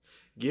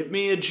Give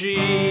me a G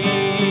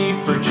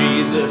for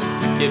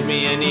Jesus, give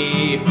me an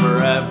E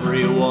for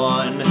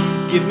everyone,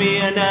 give me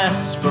an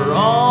S for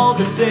all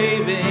the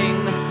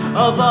saving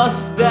of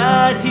us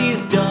that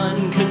he's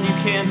done, 'cause you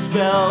can't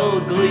spell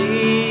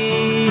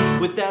glee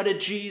without a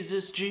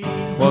Jesus G.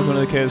 Welcome to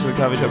the Chaos of the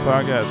Coffee Shop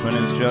podcast. My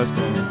name is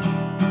Justin.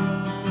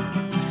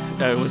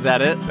 Was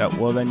that it?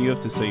 Well, then you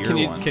have to say your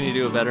one. Can you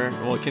do a better?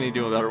 Well, can you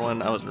do a better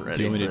one? I wasn't ready.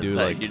 Do you want me to do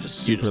like you just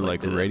super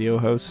like radio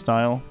host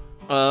style?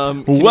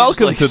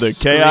 Welcome to the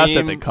Chaos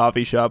at the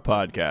Coffee Shop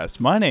podcast.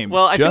 My name's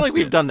Well, I Justin. feel like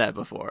we've done that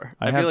before.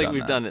 I feel like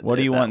we've done it. What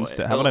do you want?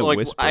 How about I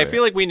whisper? I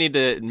feel like we need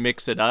to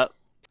mix it up.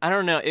 I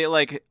don't know. It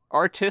like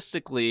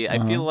artistically, I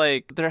feel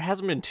like there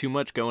hasn't been too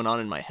much going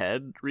on in my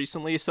head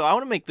recently, so I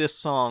want to make this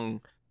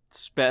song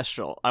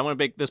special. I want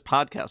to make this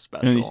podcast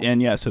special. And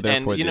yeah, so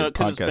therefore the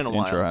 'cause it's been podcast a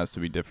while. intro has to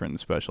be different and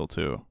special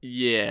too.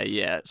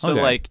 Yeah. So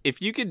Okay. like,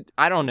 if you could,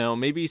 I don't know,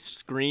 maybe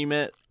scream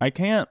it. I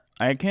can't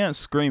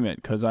scream it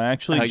because I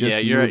actually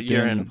just you're moved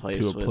in a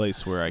to a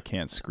place where I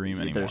can't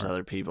scream anymore. There's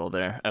other people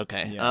there.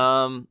 Okay.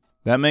 Yeah.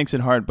 That makes it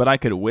hard, but I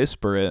could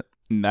whisper it.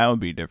 And that would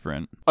be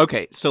different.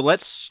 Okay, so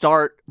let's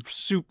start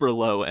super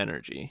low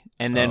energy,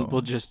 and then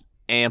we'll just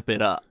amp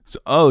it up.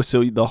 So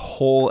the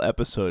whole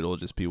episode will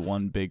just be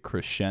one big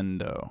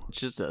crescendo.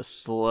 Just a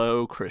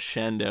slow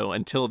crescendo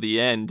until the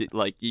end,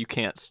 like you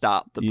can't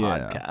stop the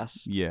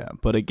podcast. Yeah,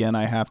 but again,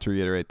 I have to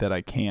reiterate that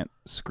I can't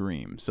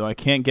scream, so I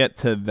can't get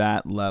to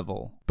that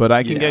level. But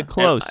I can get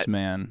close,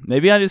 man.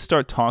 Maybe I just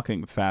start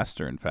talking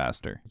faster and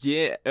faster.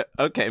 Yeah,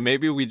 okay,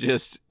 maybe we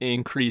just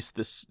increase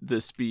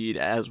the speed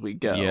as we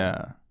go.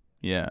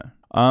 Yeah.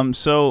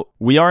 So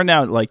we are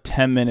now like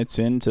 10 minutes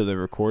into the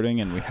recording,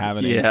 and we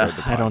haven't introed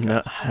the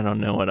podcast. I don't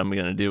know what I'm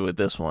gonna do with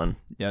this one.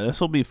 Yeah,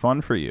 this will be fun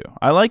for you.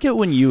 I like it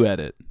when you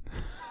edit.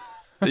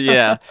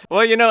 Yeah. Well,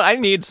 I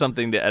need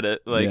something to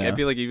edit. I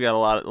feel like you've got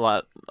a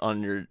lot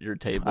on your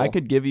table. I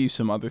could give you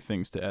some other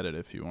things to edit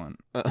if you want.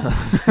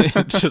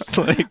 Just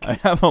like I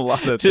have a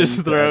lot of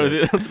just throw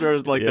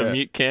the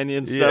Mute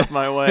Canyon stuff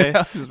my way.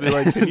 Just be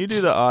like, can you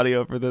do the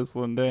audio for this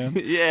one, Dan?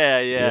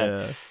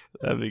 Yeah.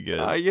 That'd be good.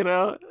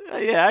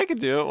 I could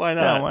do it. Why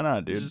not? Yeah, why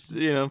not, dude? Just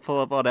pull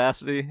up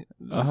Audacity.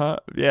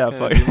 Yeah,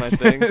 fuck. Do my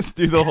thing. Just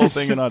do the whole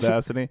thing in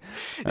Audacity.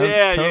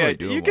 Totally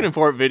doable. You can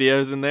import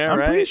videos in there, I'm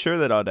right? pretty sure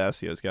that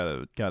Audacity has got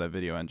a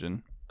video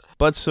engine.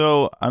 But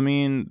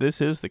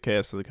this is the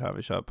Chaos of the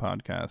Coffee Shop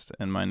podcast,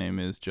 and my name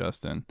is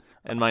Justin.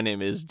 And my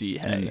name is D.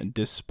 Hay. And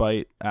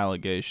despite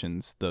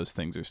allegations, those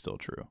things are still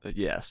true.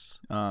 Yes.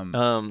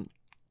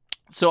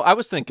 So I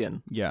was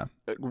thinking, yeah,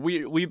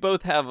 we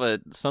both have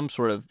some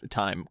sort of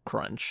time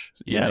crunch.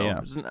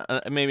 Yeah.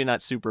 Maybe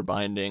not super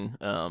binding,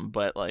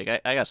 but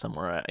like I got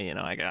somewhere.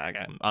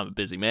 I'm a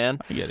busy man.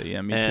 I get it.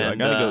 Yeah, me too. I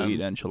gotta go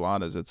eat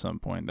enchiladas at some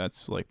point.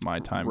 That's like my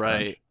time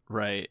crunch.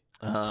 Right.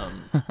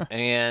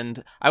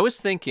 And I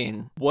was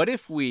thinking, what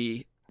if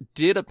we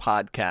did a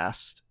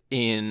podcast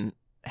in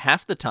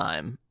half the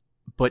time,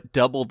 but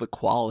double the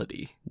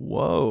quality?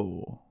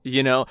 Whoa.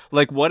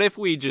 What if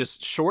we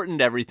just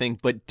shortened everything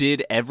but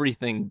did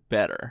everything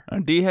better?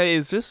 D-Hey,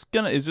 is this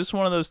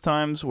one of those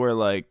times where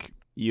like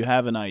you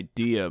have an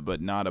idea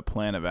but not a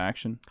plan of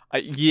action?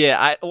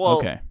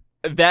 Okay.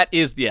 That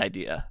is the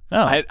idea.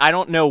 Oh. I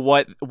don't know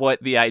what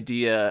the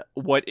idea,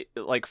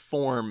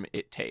 form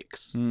it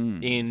takes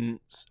in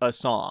a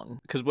song.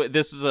 Because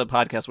this is a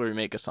podcast where we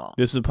make a song.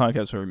 This is a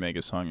podcast where we make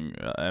a song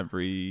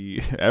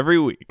every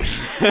week.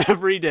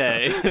 Every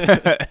day.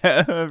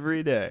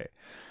 Every day.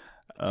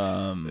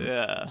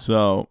 Yeah.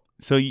 So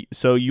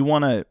you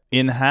want to,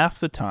 in half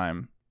the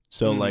time,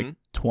 like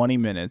 20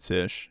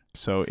 minutes-ish.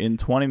 So in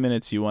 20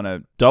 minutes, you want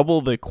to double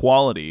the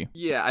quality.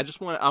 Yeah, I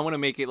want to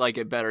make it like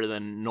it better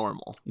than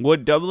normal.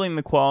 Would doubling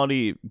the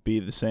quality be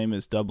the same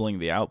as doubling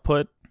the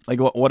output? Like,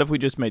 what if we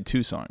just made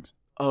 2 songs?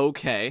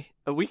 Okay,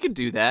 we could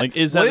do that. Like,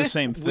 is that the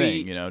same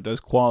thing? Does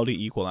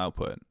quality equal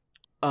output?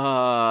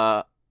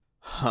 Well,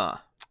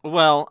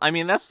 I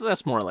mean,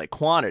 that's more like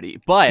quantity.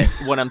 But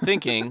what I'm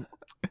thinking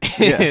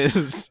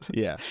is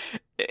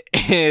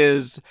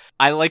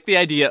I like the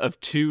idea of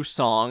 2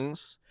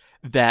 songs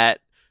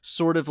that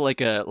sort of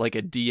like a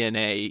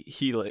DNA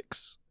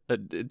helix, a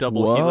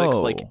double helix,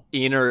 like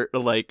inner,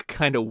 like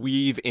kind of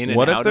weave in and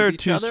out of each other. What if there are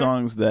 2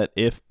 songs that,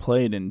 if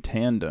played in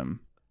tandem,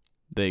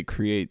 they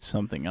create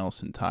something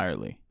else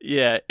entirely?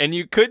 Yeah, and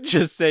you could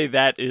just say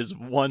that is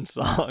one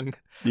song.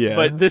 Yeah.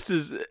 But this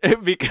is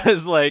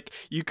because, like,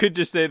 you could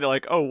just say that,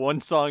 like, one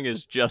song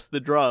is just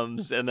the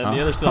drums, and then the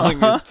other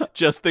song is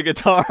just the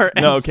guitar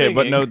and singing.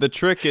 But no, the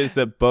trick is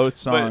that both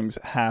songs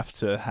have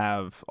to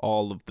have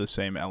all of the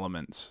same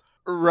elements.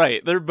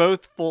 Right, they're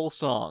both full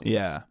songs.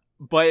 Yeah.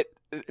 But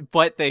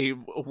they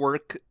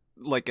work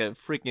like a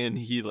freaking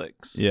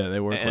helix. Yeah, they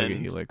work like a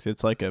helix.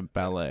 It's like a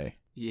ballet.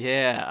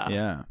 Yeah.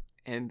 Yeah.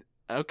 And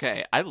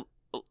okay, I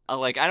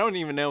don't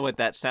even know what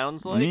that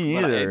sounds like. Me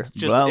either.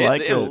 But I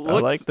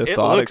like the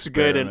thought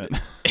experiment.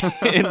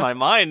 Good in my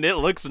mind. It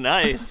looks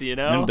nice, It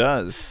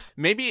does.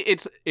 Maybe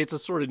it's a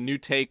sort of new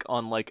take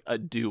on like a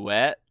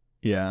duet.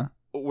 Yeah.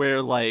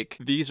 Where like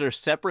these are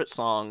separate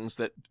songs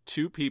that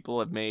 2 people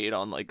have made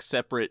on like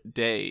separate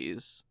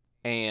days,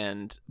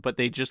 but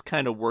they just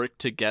kind of work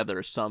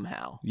together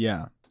somehow.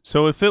 Yeah.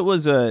 So if it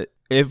was a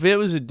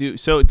dude,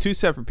 so two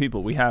separate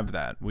people, we have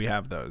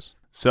those.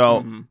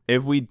 So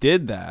if we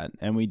did that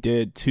and we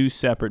did two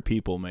separate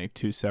people make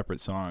two separate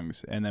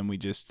songs and then we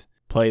just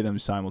play them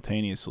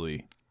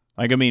simultaneously.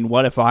 Like, I mean,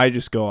 what if I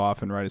just go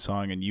off and write a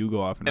song and you go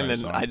off and write a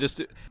song?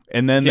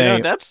 And then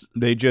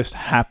they just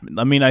happen.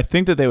 I mean, I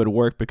think that they would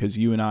work because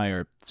you and I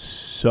are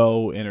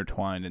so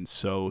intertwined and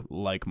so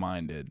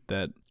like-minded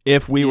that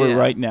if we were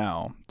right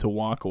now to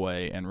walk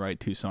away and write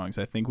two songs,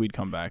 I think we'd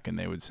come back and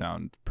they would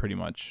sound pretty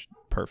much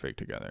perfect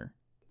together.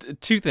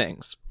 Two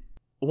things.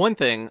 One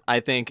thing I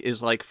think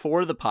is, like,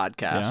 for the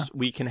podcast,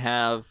 we can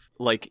have,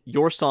 like,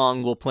 your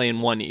song will play in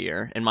one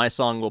ear and my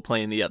song will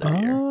play in the other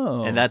ear.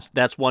 And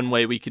that's one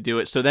way we could do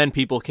it. So then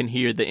people can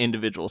hear the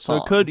individual songs.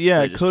 So it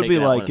could be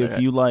like if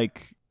you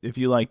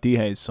like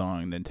D-Hay's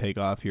song, then take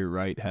off your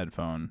right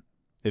headphone.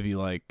 If you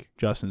like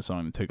Justin's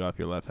song, then take off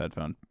your left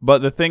headphone.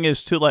 But the thing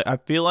is too, like, I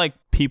feel like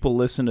people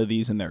listen to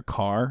these in their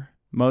car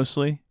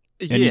mostly,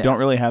 and you don't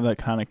really have that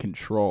kind of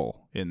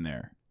control in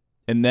there.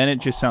 And then it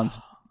just sounds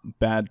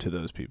bad to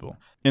those people.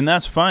 And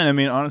that's fine. I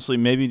mean, honestly,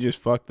 maybe just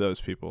fuck those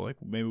people. Like,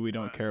 maybe we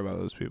don't care about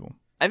those people.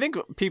 I think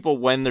people,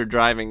 when they're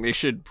driving, they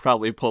should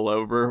probably pull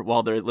over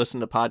while they're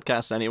listening to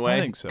podcasts anyway.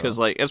 I think so. Because,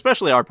 like,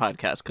 especially our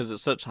podcast, because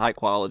it's such high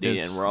quality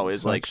and we're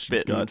always, like,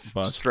 spitting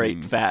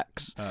straight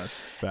facts. Facts.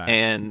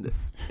 And,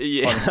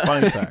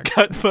 fun facts.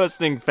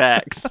 Gut-busting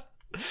facts.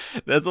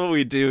 That's what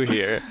we do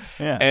here.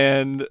 Yeah.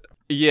 And,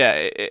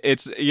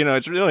 it's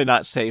really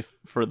not safe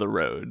for the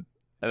road.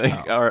 I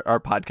think our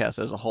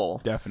podcast as a whole.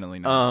 Definitely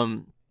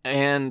not.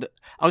 And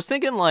I was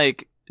thinking,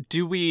 like,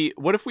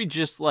 what if we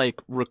just, like,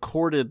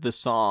 recorded the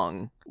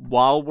song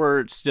while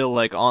we're still,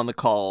 like, on the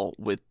call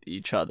with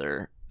each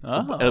other?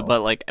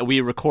 But, like,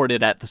 we record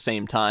it at the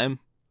same time.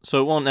 So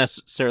it won't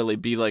necessarily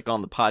be, like, on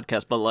the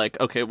podcast, but, like,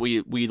 okay,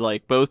 we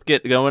like, both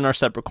go in our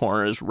separate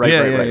corners,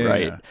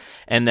 right.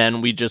 And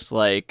then we just,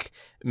 like,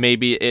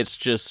 maybe it's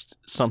just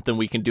something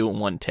we can do in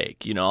one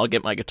take. You know, I'll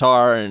get my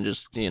guitar and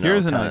just,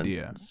 Here's an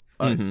idea.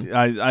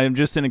 I am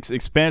just an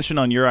expansion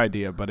on your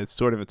idea, but it's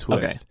sort of a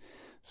twist. Okay.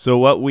 So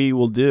what we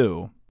will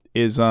do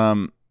is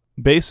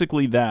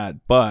basically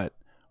that, but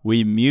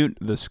we mute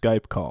the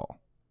Skype call.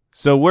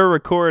 So we're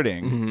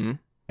recording,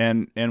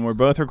 and we're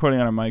both recording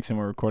on our mics and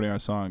we're recording our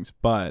songs,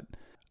 but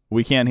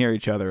we can't hear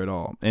each other at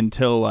all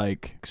until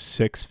like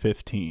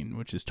 6:15,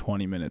 which is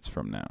 20 minutes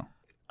from now.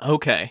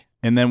 Okay.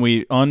 And then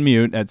we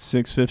unmute at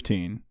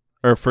 6:15,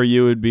 or for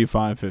you it'd be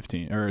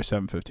 5:15 or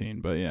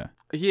 7:15, but yeah.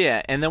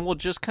 Yeah, and then we'll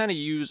just kind of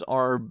use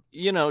our,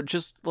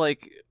 just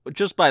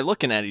by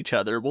looking at each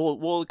other,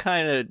 we'll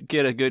kind of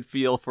get a good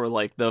feel for,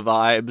 like, the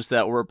vibes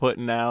that we're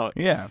putting out.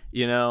 Yeah.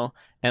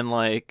 And,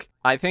 like,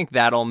 I think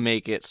that'll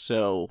make it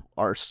so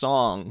our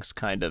songs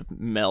kind of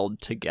meld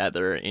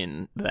together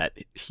in that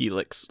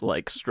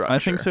helix-like structure. I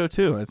think so,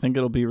 too. I think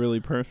it'll be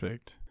really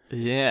perfect.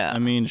 Yeah. I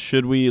mean,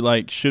 should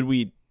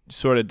we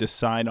sort of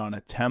decide on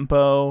a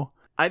tempo?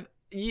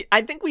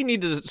 I think we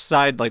need to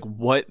decide, like,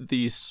 what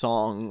these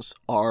songs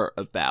are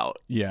about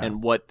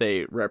and what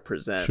they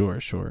represent.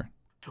 Sure.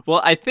 Well,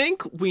 I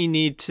think we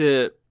need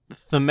to,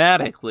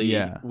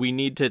 thematically, we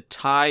need to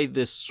tie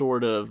this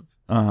sort of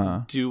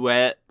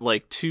duet,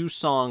 like,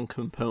 two-song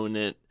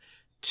component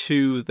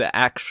to the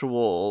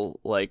actual,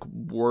 like,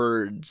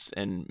 words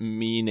and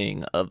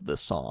meaning of the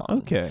song.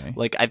 Okay.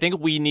 Like, I think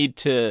we need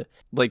to,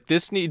 like,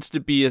 this needs to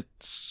be a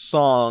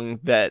song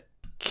that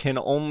can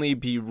only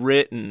be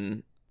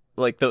written,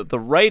 like, the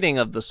writing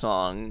of the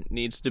song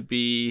needs to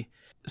be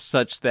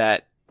such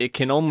that it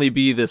can only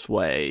be this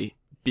way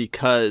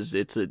because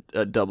it's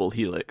a double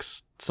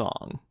helix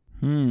song.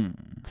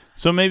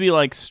 So maybe,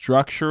 like,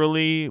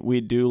 structurally we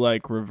do,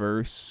 like,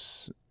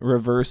 reverse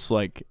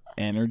like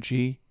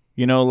energy.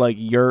 Like,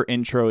 your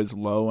intro is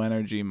low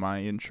energy,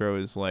 my intro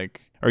is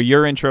like, or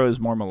your intro is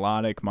more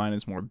melodic, mine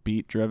is more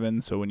beat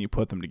driven. So when you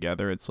put them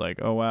together, it's like,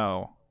 oh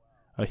wow,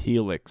 a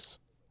helix.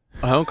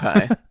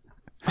 Okay.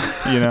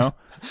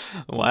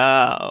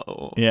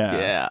 Wow.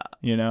 Yeah.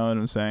 You know what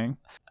I'm saying?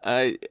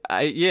 I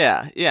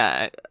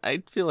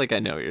feel like I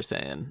know what you're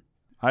saying.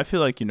 I feel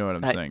like you know what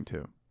I'm saying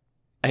too.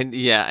 I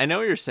know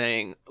what you're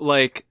saying.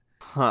 Like,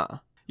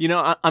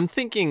 I'm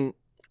thinking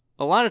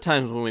a lot of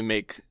times when we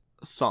make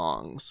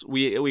songs,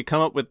 we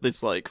come up with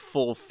this, like,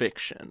 full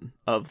fiction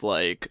of,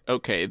 like,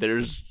 okay,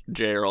 there's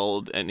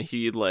Gerald and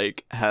he,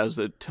 like, has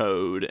a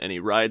toad and he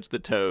rides the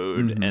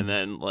toad and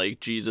then, like,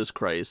 Jesus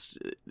Christ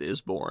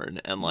is born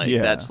and, like,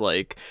 that's,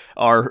 like,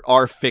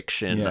 our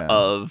fiction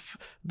of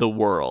the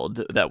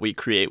world that we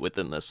create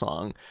within the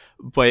song.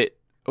 But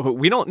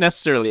we don't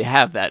necessarily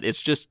have that. It's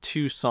just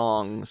two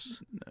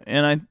songs.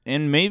 And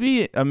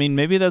maybe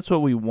that's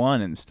what we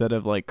want instead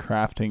of, like,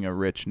 crafting a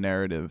rich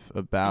narrative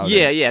about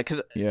it. Yeah,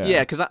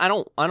 because I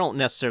don't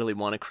necessarily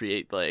want to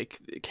create, like,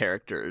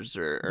 characters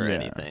or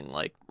anything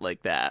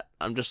like that.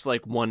 I'm just,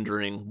 like,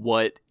 wondering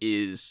what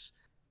is,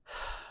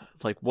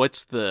 like,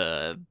 what's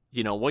the,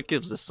 what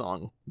gives the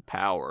song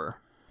power?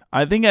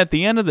 I think at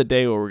the end of the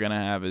day, what we're going to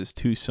have is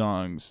two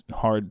songs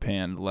hard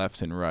panned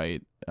left and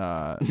right.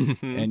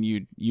 and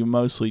you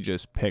mostly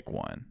just pick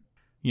one,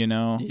 you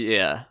know?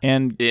 Yeah.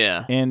 And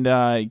Yeah.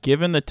 And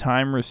given the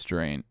time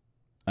restraint,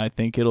 I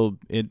think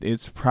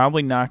it's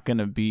probably not going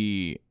to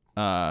be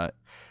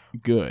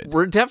good.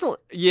 We're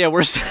definitely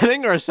we're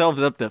setting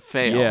ourselves up to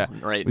fail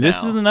right now.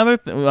 This is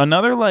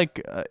another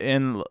like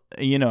and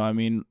you know, I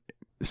mean,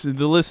 so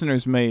the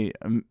listeners may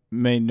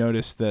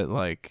notice that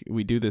like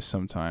we do this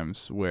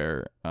sometimes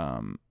where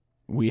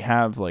we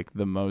have like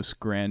the most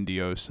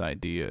grandiose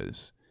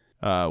ideas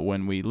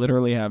when we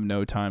literally have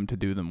no time to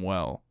do them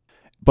well.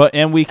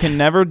 And we can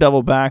never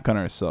double back on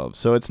ourselves.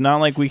 So it's not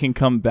like we can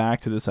come back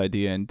to this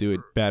idea and do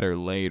it better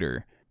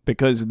later,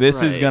 because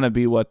this is going to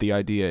be what the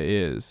idea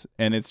is,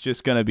 and it's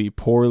just going to be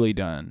poorly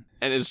done.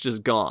 And it's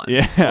just gone.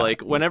 Yeah.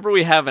 Like, whenever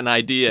we have an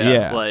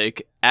idea,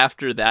 like,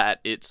 after that,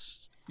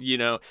 it's, you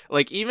know,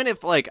 like, even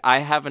if, like, I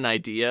have an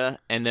idea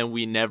and then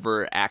we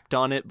never act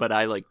on it, but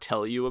I, like,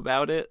 tell you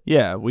about it.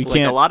 Yeah, we like,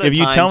 can't. A lot of if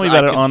you tell me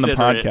about it on the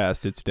consider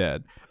podcast, it's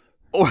dead.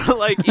 Or,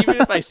 like, even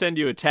if I send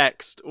you a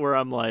text where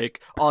I'm like,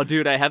 oh,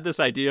 dude, I have this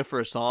idea for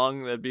a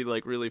song that'd be,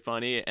 like, really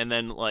funny. And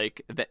then,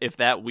 like, if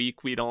that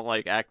week we don't,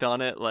 like, act on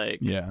it,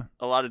 like,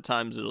 a lot of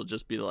times it'll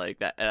just be like,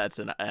 that's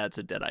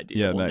a dead idea.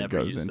 Yeah, we'll that never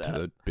goes use into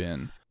that. the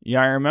bin. Yeah,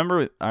 I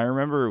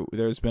remember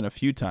there's been a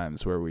few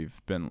times where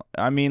we've been,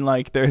 I mean,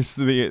 like, there's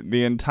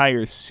the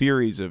entire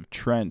series of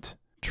Trent's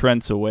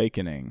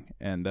Awakening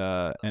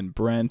and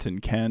Brent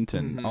and Kent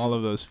and all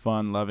of those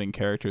fun, loving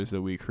characters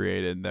that we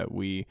created that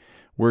we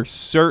were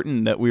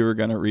certain that we were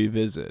going to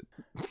revisit.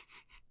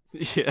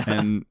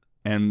 Yeah.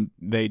 And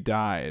they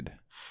died.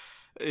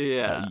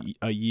 Yeah.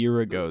 A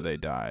year ago they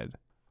died,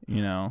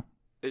 you know?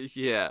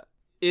 Yeah.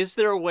 Is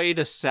there a way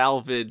to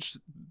salvage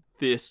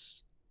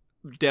this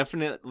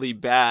definitely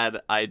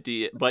bad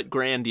idea, but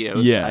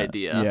grandiose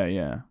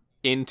idea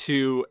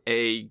into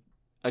a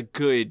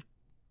good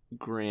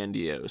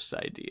grandiose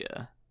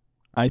idea?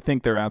 I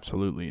think there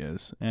absolutely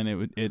is,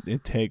 and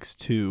it takes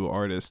two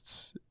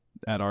artists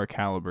at our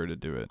caliber to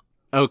do it.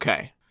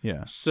 Okay.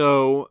 Yeah.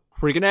 So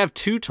we're gonna have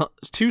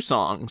two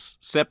songs,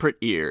 separate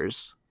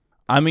ears.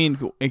 I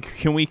mean,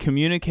 can we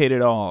communicate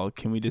at all?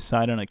 Can we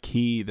decide on a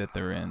key that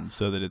they're in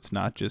so that it's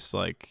not just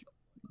like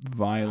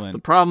violent? The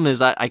problem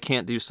is I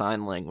can't do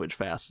sign language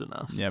fast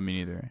enough. Yeah, me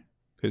neither.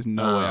 There's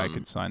no way I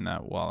could sign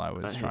that while I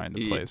was trying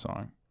to play a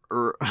song.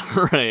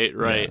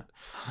 Right.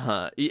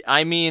 Yeah.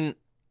 I mean,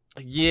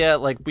 yeah,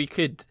 like we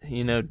could,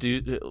 you know,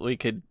 we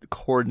could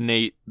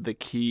coordinate the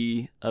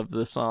key of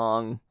the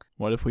song.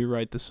 What if we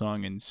write the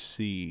song in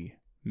C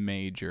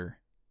major?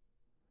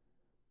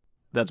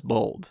 That's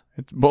bold.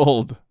 It's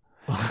bold.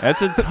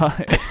 That's a tough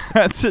key.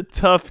 That's a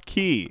tough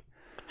key.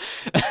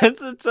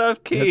 That's a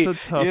tough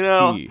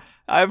key.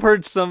 I've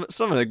heard some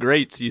of the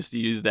greats used to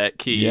use that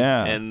key,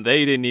 and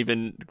they didn't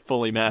even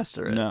fully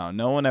master it.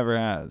 No one ever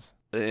has.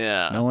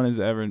 Yeah. No one has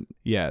ever.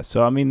 Yeah.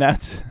 So I mean,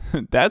 that's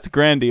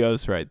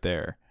grandiose right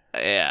there.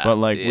 Yeah. But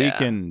like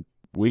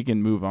we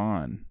can move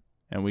on,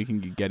 and we can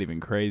get even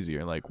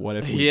crazier. Like, what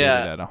if we did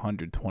it at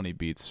 120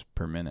 beats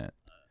per minute?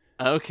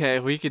 Okay,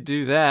 we could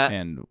do that.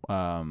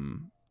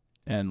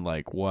 And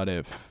like, what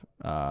if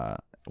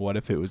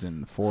it was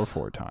in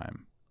 4/4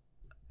 time?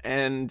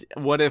 And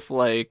what if,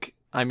 like,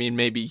 I mean,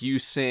 maybe you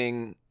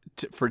sing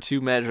for 2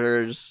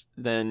 measures,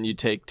 then you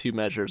take 2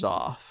 measures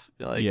off.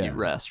 Like, you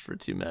rest for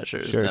 2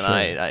 measures. Sure, then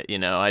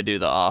I do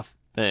the off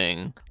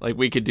thing. Like,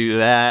 we could do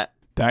that.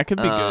 That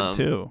could be good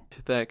too.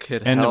 That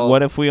could and help.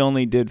 What if we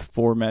only did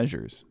 4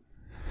 measures?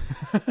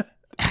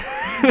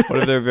 What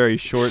if they're very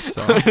short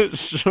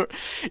songs? Sure.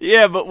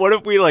 Yeah, but what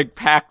if we like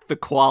pack the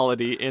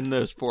quality in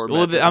those 4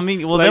 measures?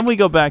 Then we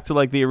go back to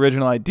like the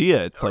original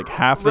idea. It's like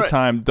half the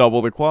time,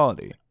 double the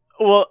quality.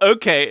 Well,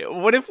 okay.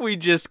 What if we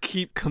just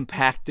keep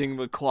compacting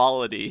the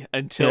quality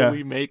until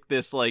we make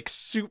this like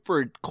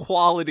super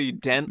quality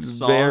dense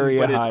song,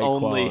 but it's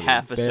only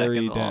half a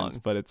second long? Dense,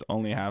 but it's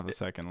only half a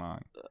second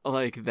long.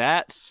 Like,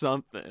 that's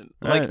something.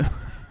 Like,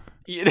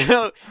 you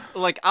know,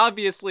 like,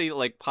 obviously,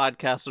 like,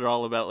 podcasts are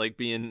all about like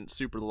being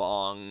super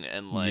long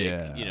and like,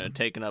 you know,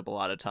 taking up a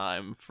lot of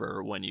time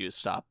for when you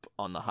stop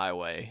on the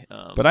highway.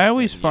 But I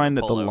always find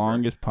that the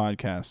longest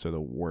podcasts are the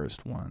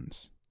worst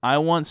ones. I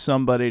want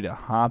somebody to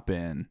hop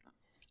in,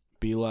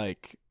 be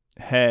like,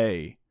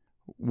 hey,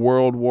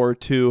 World War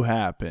II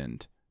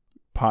happened,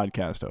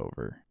 podcast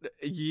over.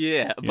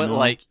 Yeah, but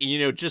like, you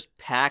know, just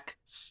pack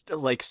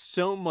like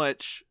so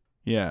much.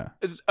 Yeah.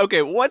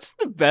 Okay, what's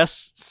the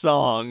best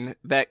song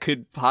that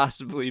could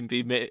possibly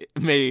be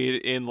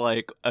made in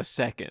like a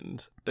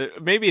second?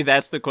 Maybe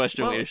that's the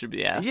question we should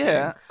be asking.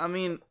 Yeah, I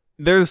mean,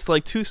 there's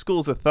like 2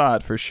 schools of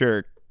thought for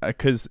sure.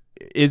 Because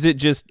is it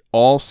just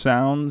all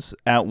sounds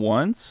at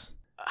once?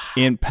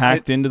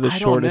 Packed into the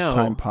shortest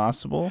time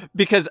possible?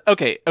 Because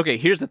okay,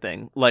 here's the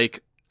thing.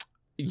 Like,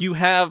 you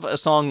have a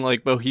song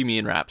like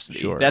Bohemian Rhapsody.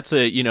 Sure. That's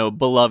a, you know,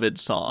 beloved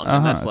song.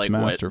 And that's like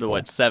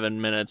what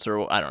 7 minutes,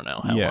 or I don't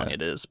know how long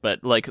it is,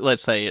 but like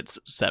let's say it's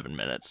 7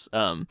 minutes.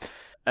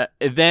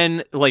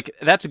 then like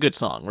that's a good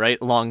song,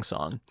 right? Long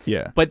song.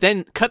 Yeah. But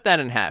then cut that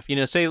in half. You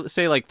know, say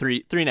like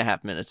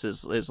 3.5 minutes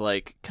is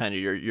like kind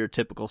of your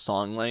typical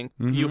song length.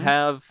 Mhm. You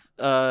have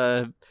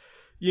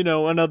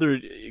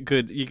another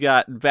good. You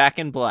got Back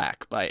in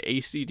Black by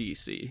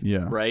AC/DC.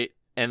 Yeah. Right,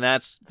 and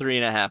that's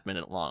 3.5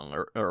 minute long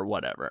or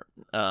whatever.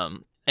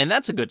 And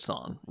that's a good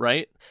song,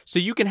 right? So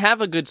you can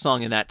have a good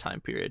song in that time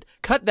period.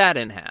 Cut that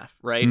in half,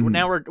 right? Mhm.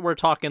 Now we're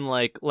talking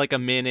like a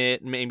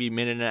minute, maybe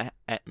minute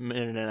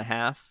and a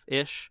half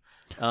ish.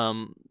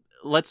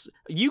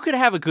 You could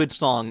have a good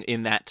song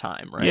in that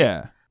time, right?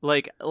 Yeah.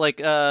 Like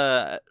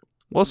Well,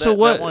 so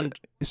what? one,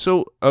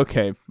 So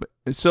okay,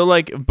 so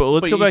like, but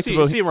let's go back to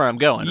you see where I'm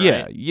going,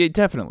 yeah, right? yeah,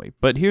 definitely.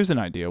 But here's an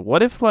idea.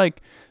 What if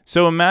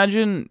so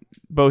imagine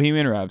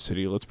Bohemian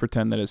Rhapsody. Let's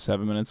pretend that it's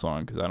 7 minutes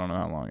long because I don't know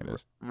how long it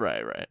is.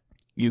 Right.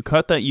 You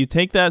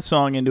take that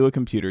song into a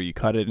computer, you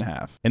cut it in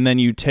half, and then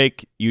you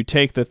take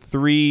the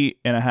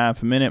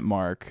 3.5 minute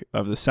mark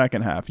of the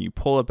second half, and you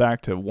pull it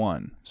back to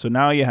 1. So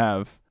now you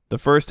have the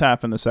first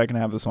half and the second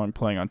half of the song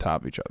playing on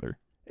top of each other,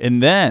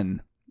 and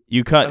then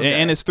you cut,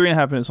 and it's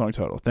 3.5 minutes long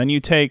total. Then you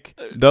take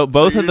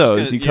both of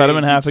those, you cut them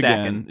in half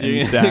again, and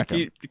you stack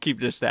them. Keep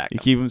just stacking. You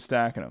keep them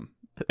stacking them.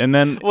 And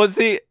then,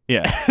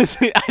 yeah.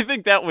 See, I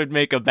think that would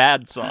make a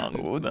bad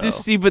song.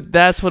 But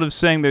that's what I'm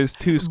saying. There's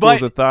two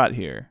schools of thought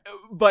here.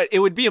 But it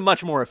would be a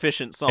much more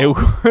efficient song. It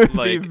would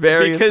be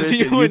very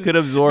efficient. You could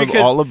absorb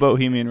all of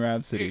Bohemian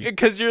Rhapsody.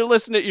 Because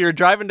you're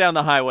driving down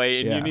the highway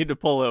and you need to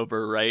pull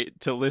over, right,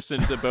 to listen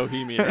to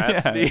Bohemian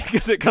Rhapsody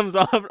because it comes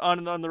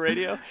on the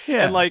radio.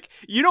 Yeah. And like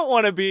you don't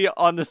want to be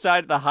on the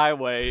side of the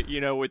highway,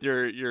 with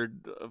your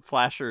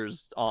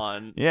flashers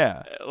on.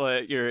 Yeah.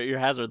 Your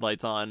hazard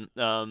lights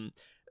on.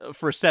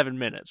 For 7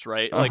 minutes,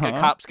 right? Like a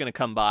cop's gonna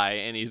come by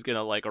and he's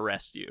gonna like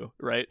arrest you,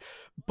 right?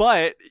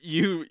 But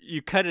you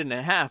cut it in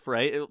half,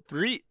 right? A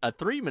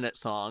 3-minute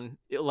song,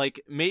 like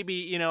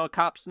maybe a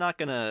cop's not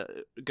gonna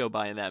go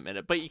by in that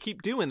minute, but you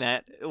keep doing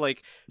that.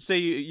 Like say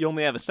you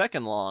only have a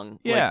second long,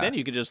 then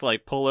you could just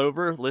like pull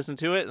over, listen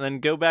to it, and then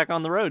go back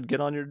on the road, get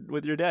on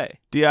with your day.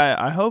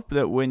 I hope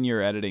that when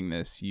you're editing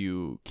this,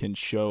 you can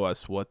show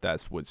us what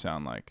that would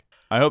sound like.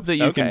 I hope that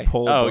you can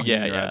pull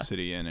Bohemian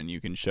Rhapsody in and you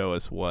can show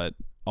us what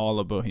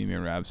all of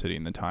Bohemian Rhapsody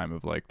in the time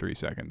of like 3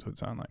 seconds would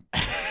sound like.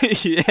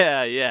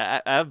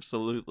 yeah,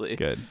 absolutely.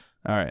 Good.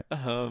 All right.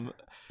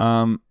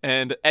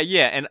 And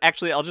and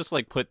actually, I'll just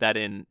like put that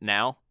in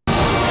now.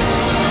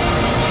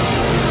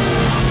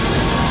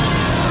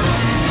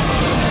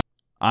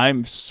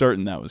 I'm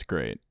certain that was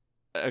great.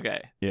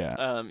 Okay.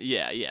 Yeah.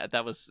 Yeah.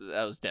 That was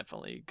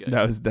definitely good.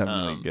 That was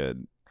definitely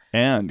good.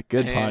 And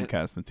good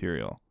podcast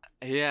material.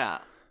 Yeah.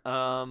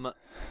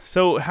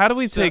 So how do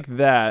we take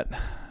that?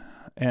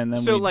 And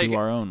then we do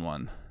our own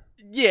one.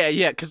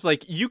 Yeah, because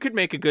like you could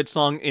make a good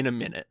song in a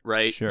minute,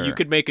 right? Sure. You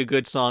could make a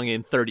good song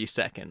in 30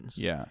 seconds.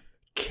 Yeah.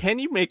 Can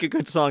you make a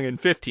good song in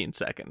 15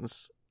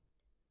 seconds?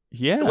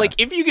 Yeah. Like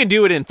if you can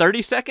do it in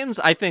 30 seconds,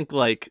 I think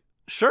like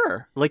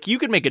sure. Like you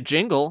could make a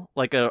jingle,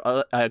 like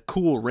a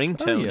cool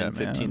ringtone in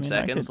 15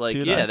 seconds.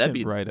 That'd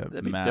be write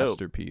a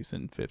masterpiece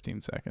in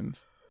 15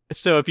 seconds.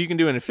 So if you can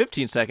do it in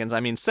 15 seconds, I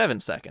mean 7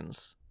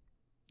 seconds.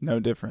 No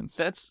difference.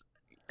 That's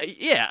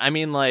I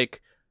mean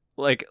like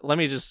let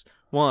me just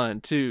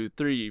 1, 2,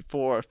 3,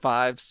 4,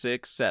 5,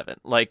 6, 7.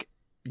 Like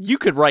you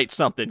could write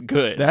something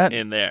good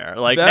in there.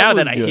 Like now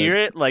that I hear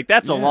it, like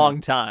that's a long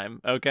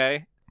time,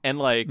 okay? And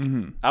like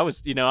I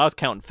was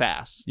counting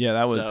fast. Yeah,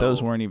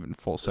 those weren't even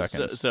full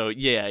seconds. So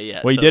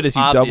yeah. What you did is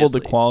you doubled the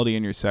quality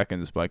in your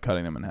seconds by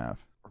cutting them in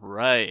half.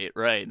 Right.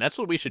 And that's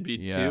what we should be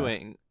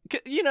doing.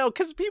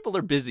 Because people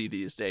are busy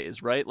these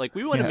days, right? Like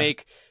we want to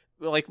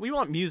we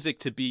want music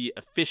to be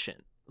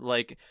efficient.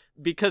 Like,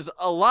 because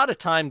a lot of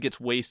time gets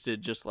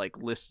wasted just like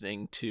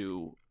listening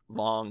to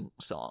long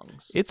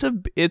songs. It's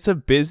a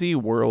busy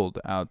world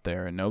out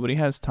there, and nobody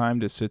has time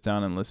to sit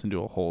down and listen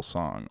to a whole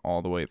song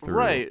all the way through.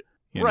 Right.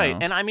 You know?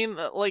 And I mean,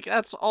 like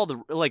that's all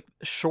the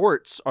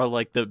shorts are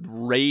like the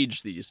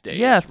rage these days.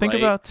 Yeah, think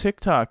about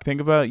TikTok.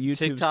 Think about YouTube,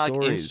 TikTok,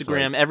 stories.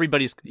 Instagram.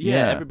 Everybody's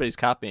everybody's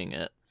copying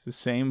it. It's the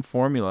same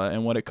formula,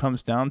 and what it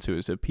comes down to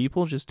is that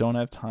people just don't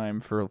have time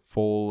for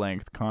full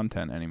length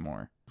content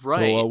anymore.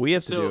 Right. So what we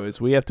have to do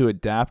is we have to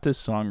adapt as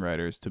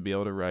songwriters to be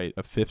able to write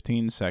a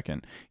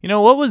 15-second.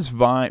 What was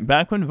Vine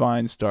back when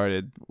Vine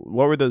started?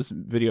 What were those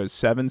videos?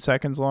 7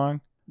 seconds long?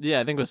 Yeah,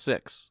 I think it was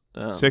 6.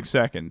 6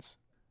 seconds.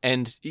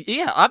 And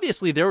yeah,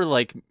 obviously there were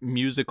like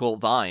musical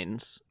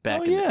vines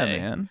back in the day.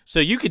 Man. So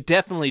you could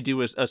definitely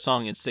do a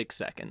song in 6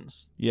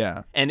 seconds.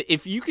 Yeah. And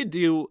if you could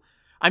you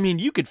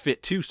could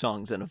fit 2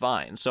 songs in a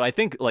vine. So I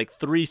think like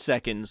 3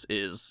 seconds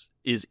is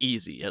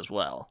easy as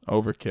well.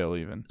 Overkill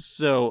even.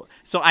 So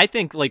I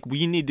think like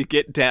we need to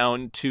get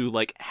down to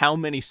like how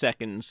many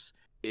seconds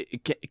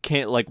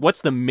can like what's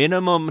the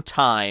minimum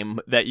time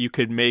that you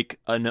could make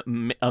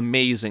an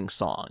amazing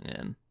song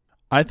in?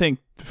 I think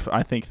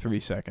 3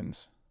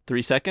 seconds.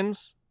 3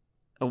 seconds?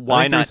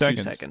 Why not 2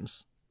 seconds.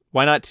 seconds?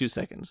 Why not 2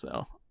 seconds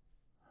though?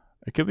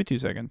 It could be 2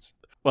 seconds.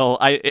 Well,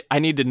 I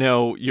need to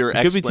know your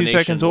explanation. It could be 2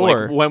 seconds,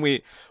 or when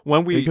we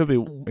it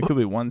could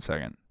be 1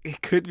 second.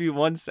 It could be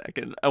 1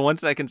 second. 1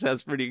 second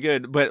sounds pretty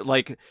good, but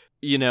like,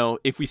 you know,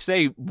 if we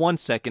say 1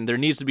 second, there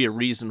needs to be a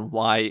reason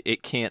why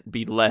it can't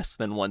be less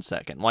than 1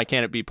 second. Why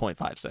can't it be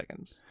 0.5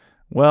 seconds?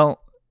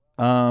 Well,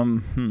 I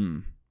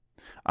mean,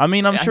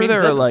 I'm sure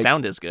there it doesn't are like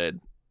sound as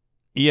good.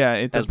 Yeah,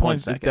 it as 1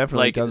 second. It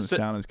definitely Like, doesn't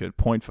sound as good.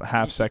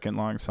 Half second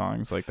long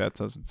songs like that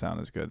doesn't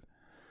sound as good.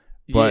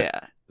 But, yeah.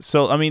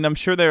 So I mean, I'm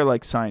sure there are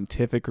like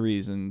scientific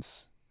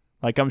reasons.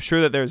 Like I'm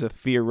sure that there's a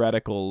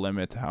theoretical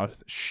limit to how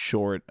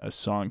short a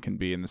song can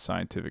be in the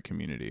scientific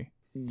community.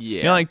 Yeah.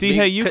 You know, like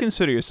D-Hey, you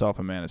consider yourself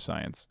a man of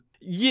science.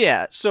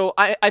 Yeah. So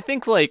I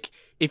think like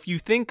if you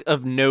think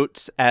of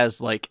notes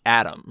as like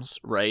atoms,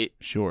 right?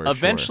 Sure.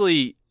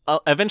 Eventually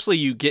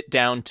you get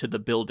down to the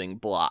building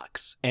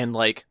blocks, and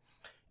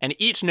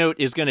each note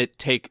is going to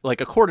take, like,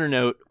 a quarter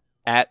note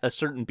at a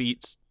certain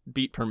beat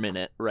per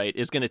minute, right,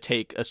 is going to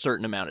take a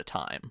certain amount of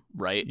time,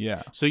 right?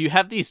 Yeah. So you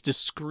have these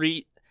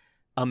discrete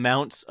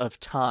amounts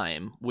of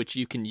time which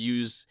you can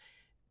use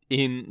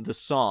in a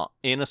song.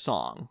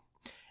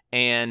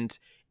 And,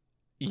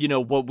 you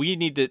know, what we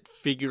need to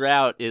figure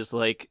out is,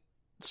 like,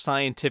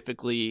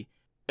 scientifically,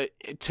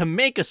 to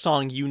make a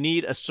song, you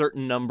need a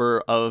certain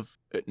number of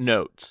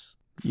notes.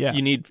 Yeah.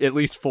 You need at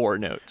least 4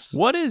 notes.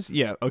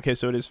 Okay,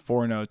 so it is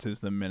 4 notes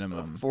is the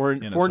minimum. Four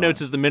notes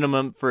is the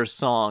minimum for a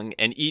song,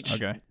 and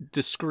each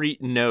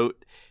discrete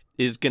note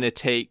is going to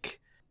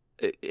take,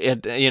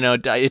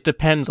 it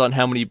depends on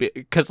how many,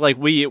 because like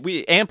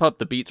we amp up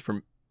the beats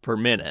per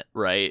minute,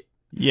 right?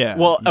 Yeah.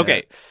 Well,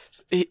 okay,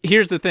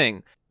 here's the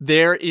thing.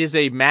 There is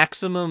a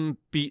maximum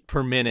beat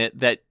per minute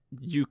that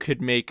you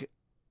could make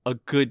a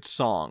good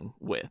song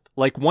with.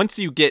 Like, once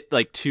you get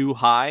like too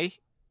high,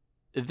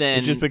 then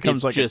it just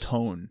becomes like a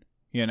tone,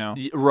 you know?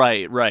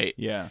 Right.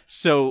 Yeah.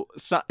 So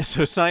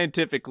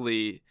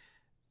scientifically,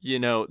 you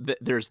know,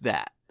 there's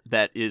that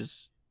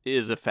is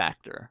a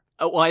factor.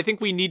 Well, I think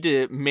we need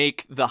to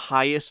make the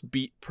highest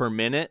beat per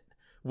minute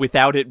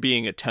without it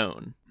being a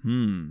tone.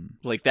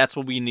 Like, that's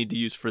what we need to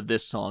use for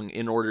this song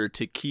in order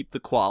to keep the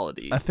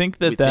quality. I think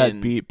that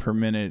beat per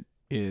minute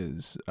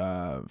is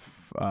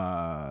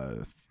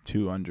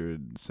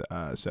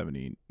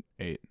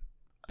 278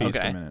 beats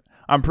per minute.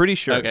 I'm pretty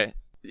sure. Okay.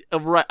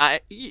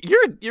 Right,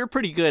 you're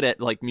pretty good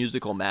at like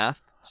musical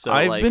math, so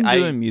I've been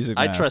doing music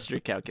math. I trust your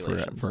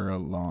calculations for a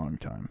long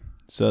time.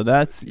 So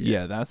that's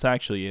that's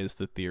actually is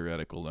the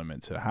theoretical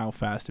limit. So how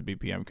fast a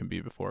BPM can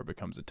be before it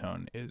becomes a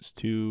tone is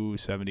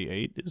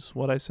 278 is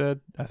what I said.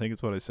 I think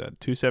it's what I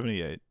said.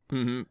 278.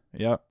 Mm-hmm.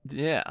 Yep.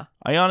 Yeah.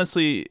 I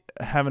honestly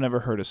haven't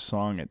ever heard a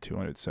song at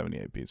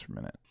 278 beats per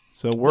minute.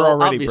 So we're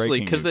already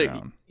breaking new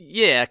ground.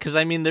 Yeah, because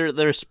I mean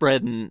they're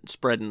spreading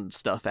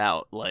stuff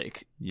out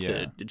like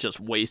to just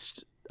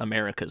waste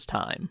America's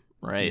time,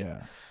 right?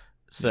 Yeah.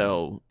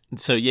 So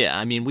yeah,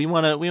 I mean we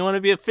want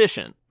to be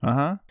efficient.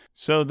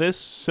 So this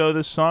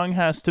song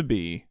has to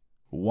be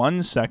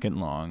 1 second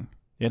long.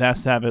 It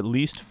has to have at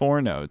least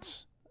 4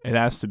 notes. It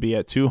has to be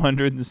at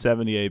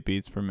 278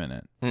 beats per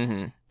minute.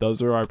 Mm-hmm.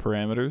 Those are our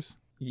parameters.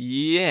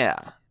 Yeah.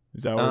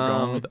 Is that what we're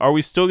going with? Are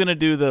we still going to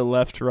do the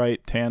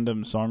left-right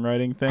tandem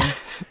songwriting thing?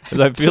 Because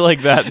I feel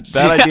like that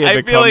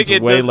idea becomes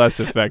way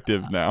less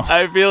effective now.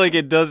 I feel like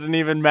it doesn't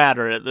even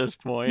matter at this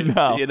point.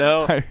 No, you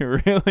know? It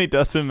really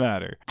doesn't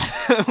matter.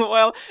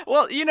 well,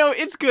 you know,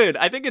 it's good.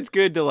 I think it's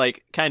good to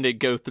like kind of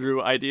go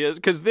through ideas,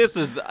 because this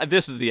is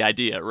the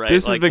idea, right?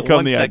 This like has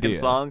become the 1 second idea.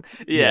 song.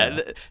 Yeah.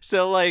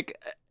 So like,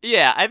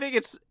 yeah, I think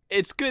it's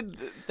good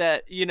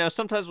that, you know,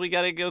 sometimes we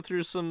got to go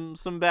through some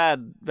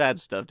bad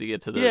stuff to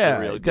get to the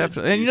real good.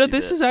 Definitely. And you know,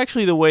 this is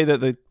actually the way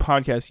that the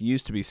podcast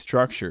used to be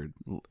structured,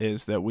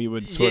 is that we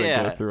would sort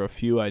of go through a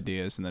few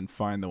ideas and then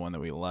find the one that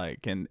we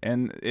like. And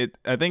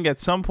I think at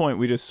some point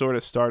we just sort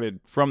of started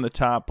from the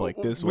top, like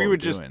this is what we're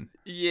doing.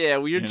 Yeah,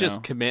 we would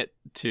just commit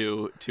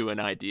to an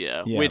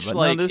idea, which, but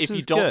like, if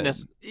you don't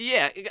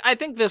I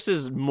think this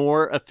is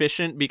more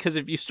efficient, because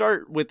if you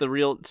start with the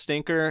real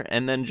stinker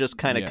and then just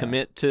kind of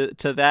commit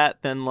to that,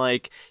 then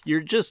like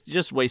you're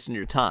just wasting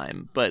your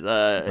time. But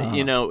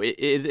you know,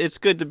 it's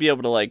good to be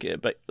able to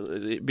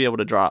be able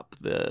to drop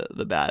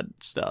the bad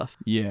stuff.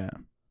 Yeah,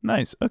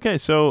 nice. Okay,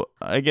 so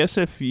I guess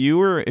if we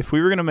were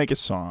gonna make a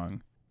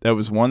song that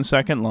was 1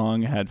 second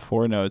long, had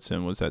 4 notes,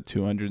 and was at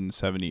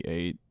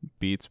 278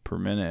 beats per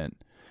minute,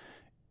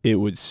 it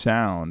would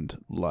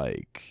sound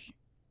like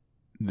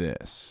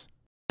this.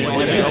 Yeah.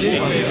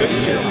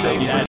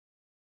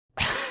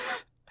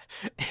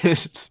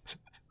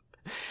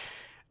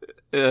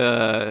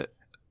 Am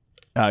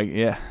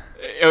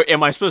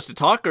I supposed to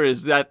talk, or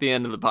is that the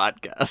end of the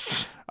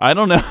podcast? I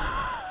don't know.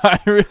 I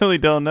really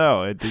don't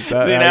know. See,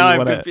 now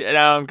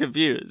I'm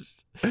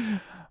confused.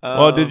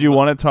 Well, did you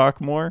want to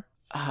talk more?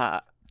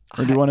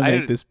 Or do you want to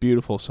make this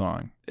beautiful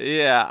song?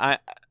 Yeah,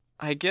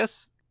 I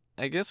guess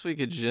we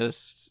could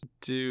just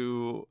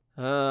do.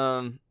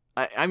 I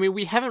mean,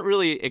 we haven't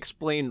really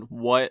explained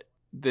what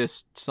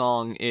this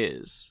song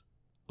is.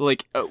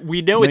 Like,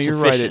 we know it's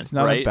you're efficient, right. It's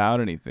not about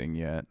anything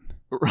yet.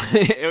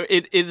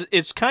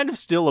 It's kind of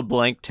still a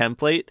blank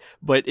template,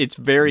 but it's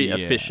very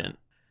efficient.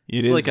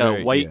 It's like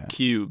a white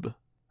cube.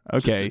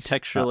 Okay, just a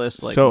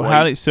textureless like.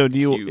 So do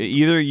you cube.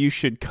 either you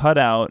should cut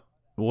out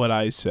what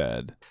I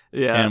said,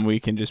 Yeah, and we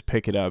can just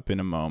pick it up in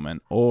a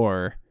moment,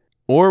 or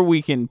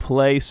we can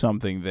play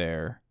something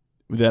there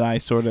that I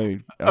sort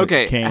of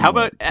okay. came How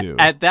about to.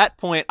 at that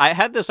point? I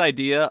had this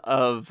idea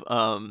of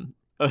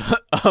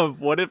of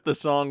what if the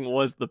song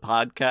was the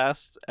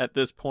podcast at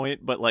this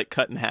point, but like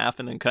cut in half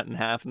and then cut in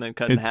half and then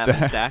cut in half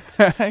and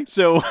stacked.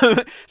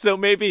 So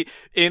maybe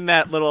in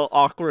that little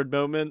awkward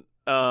moment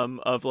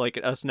of like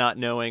us not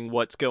knowing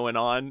what's going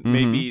on,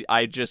 maybe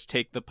I just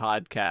take the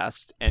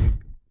podcast and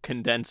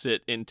condense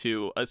it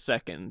into a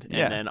second,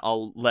 and then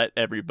I'll let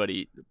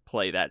everybody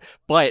play that.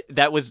 But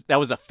that was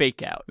a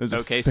fake out.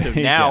 Okay, so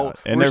now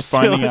and they're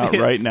finding out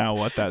right now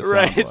what that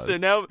song was. So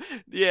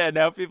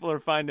now people are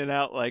finding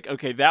out like,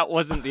 okay, that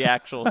wasn't the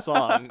actual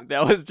song.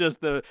 that was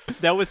just a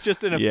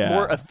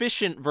more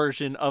efficient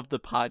version of the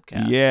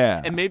podcast.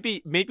 Yeah, and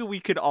maybe we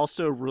could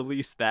also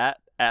release that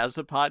as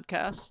a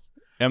podcast.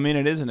 I mean,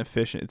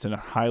 it's a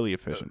highly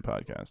efficient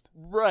podcast.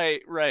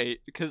 Right,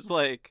 because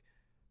like.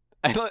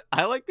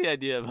 I like the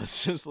idea of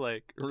us just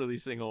like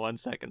releasing a 1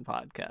 second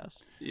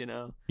podcast, you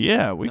know?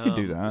 Yeah, we could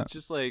do that.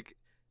 Just like,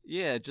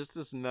 just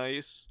this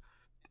nice,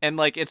 and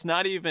like, it's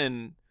not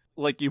even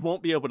like you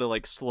won't be able to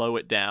like slow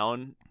it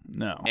down.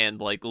 No.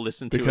 And like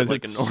listen to because it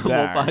like a normal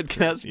stacked.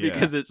 podcast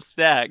because it's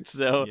stacked.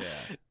 So,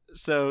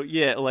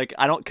 like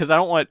I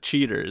don't want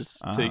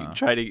cheaters to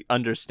try to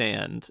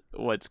understand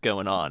what's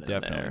going on.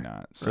 Definitely in there,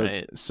 not. So,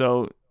 right?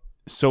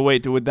 So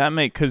wait, would that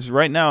make... Because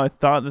right now I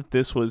thought that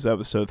this was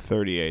episode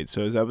 38.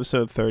 So is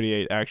episode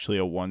 38 actually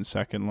a 1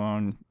 second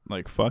long,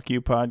 like, fuck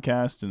you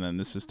podcast, and then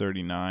this is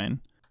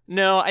 39?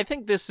 No, I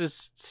think this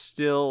is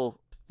still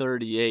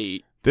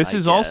 38. This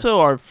is also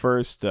our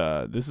first...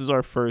 this is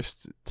our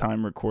first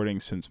time recording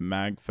since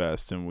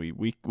MagFest, and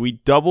we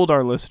doubled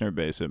our listener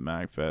base at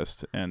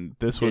MagFest, and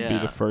this would be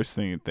the first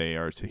thing that they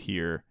are to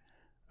hear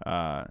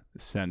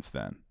since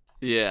then.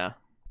 Yeah,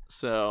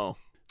 So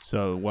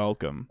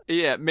welcome.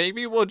 Yeah,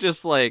 maybe we'll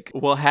just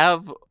we'll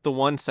have the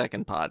 1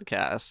 second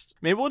podcast.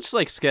 Maybe we'll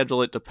just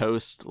schedule it to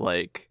post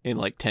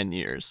in 10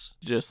 years,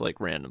 just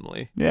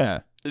randomly.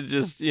 Yeah.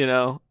 Just,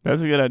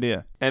 That's a good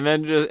idea. And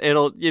then just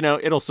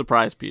it'll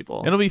surprise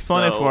people. It'll be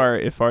fun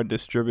if our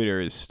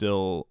distributor is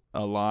still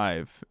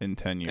alive in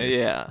 10 years.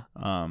 Yeah.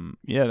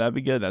 Yeah, that'd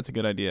be good. That's a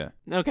good idea.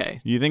 Okay.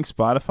 You think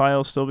Spotify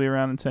will still be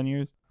around in 10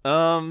 years?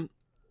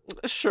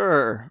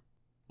 Sure.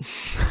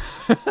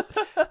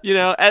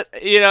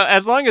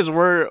 As long as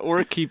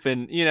we're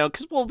keeping,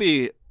 because we'll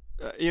be,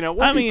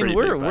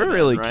 we're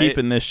really right?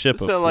 keeping this ship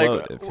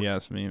afloat, if you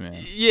ask me,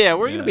 man. Yeah,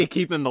 we're gonna be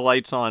keeping the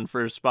lights on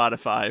for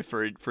Spotify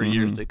for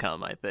years to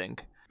come, I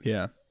think.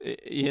 Yeah.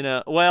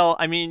 Well,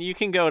 I mean, you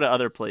can go to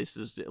other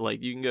places,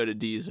 you can go to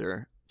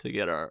Deezer to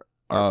get our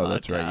oh,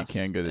 that's right, you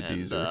can go to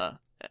Deezer.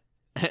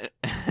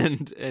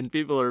 And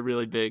people are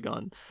really big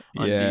on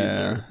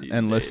Deezer these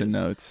and days. Listen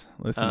Notes.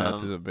 Listen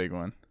Notes is a big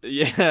one.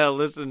 Yeah,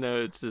 Listen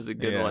Notes is a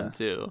good one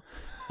too.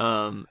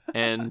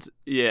 And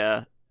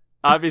yeah,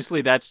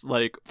 obviously our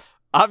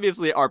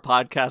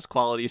podcast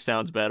quality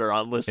sounds better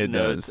on Listen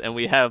Notes, and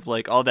we have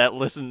all that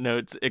Listen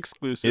Notes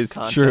exclusive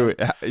content.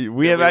 It's true.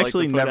 We have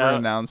actually never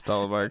announced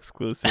all of our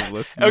exclusive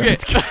Listen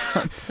Notes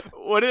content.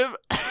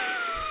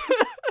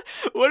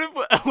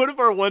 What if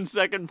our 1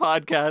 second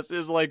podcast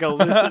is a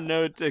Listen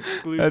Notes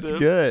exclusive? That's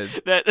good.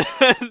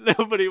 That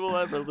nobody will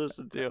ever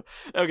listen to.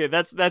 Okay,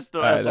 that's what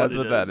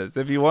that is.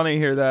 If you want to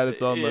hear that,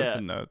 it's on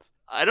Listen Notes.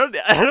 I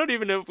don't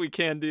even know if we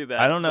can do that.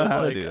 I don't know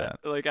how to do that.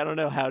 I don't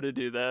know how to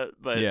do that,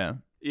 but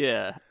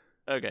yeah.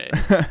 Okay.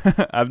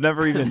 I've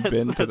never even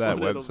been to that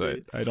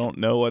website. I don't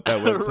know what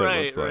that website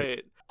looks like.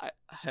 Right.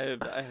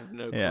 I have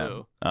no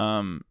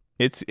clue.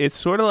 It's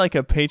sort of like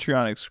a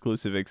Patreon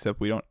exclusive, except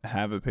we don't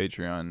have a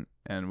Patreon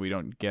and we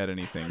don't get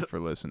anything for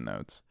Listen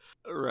Notes.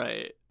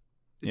 Right.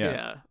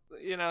 Yeah.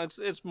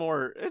 It's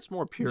more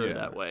pure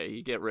that way.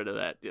 You get rid of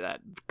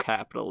that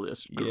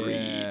capitalist greed.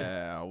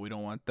 Yeah, we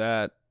don't want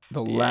that.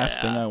 The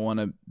last thing I want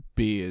to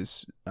be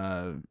is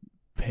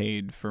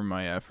paid for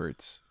my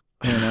efforts.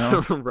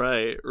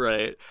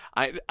 Right.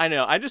 I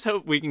know. I just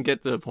hope we can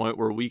get to the point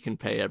where we can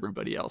pay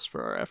everybody else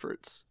for our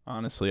efforts.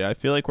 Honestly, I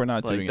feel like we're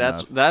not doing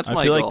enough. That's my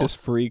goal. I feel like this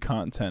free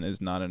content is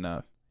not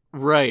enough.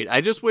 Right.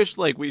 I just wish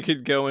we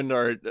could go into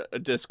our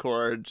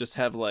Discord, just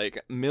have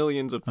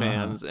millions of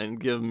fans and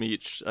give them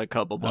each a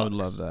couple bucks. I would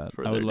love that.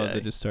 I would love to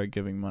just start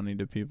giving money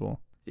to people.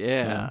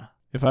 Yeah.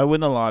 If I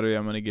win the lottery,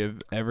 I'm going to give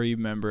every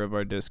member of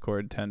our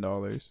Discord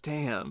 $10.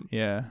 Damn.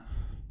 Yeah.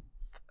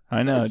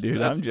 I know,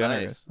 dude. I'm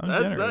generous.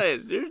 Nice.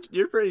 Nice.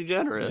 You're pretty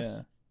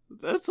generous.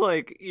 Yeah. That's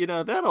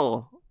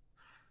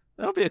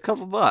that'll be a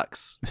couple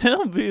bucks.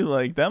 It'll be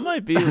that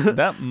might be $100.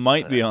 That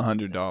might be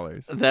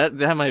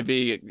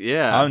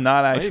I'm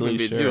not actually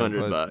be sure.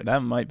 $200.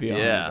 That might be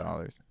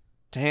 $100.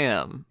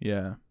 Damn.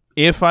 Yeah.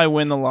 If I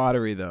win the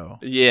lottery, though.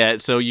 Yeah,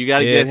 so you got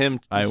to get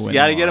him. You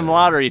got to get him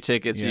lottery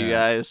tickets. You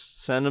guys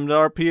send them to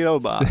our PO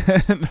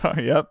box.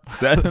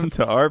 Send them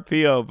to our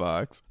PO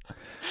box.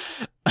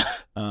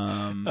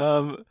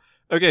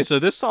 Okay, so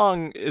this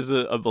song is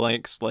a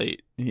blank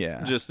slate.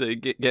 Yeah. Just to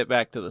get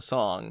back to the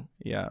song.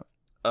 Yeah.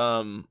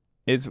 Um,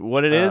 It's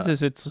what it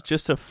is it's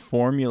just a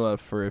formula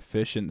for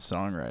efficient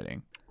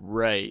songwriting.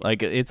 right.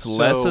 Like it's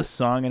less a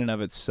song in and of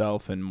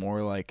itself and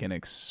more like an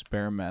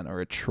experiment or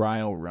a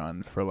trial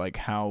run for like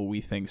how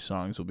we think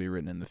songs will be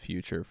written in the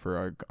future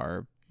for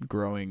our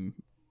growing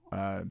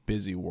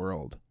busy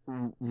world.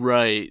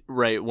 Right.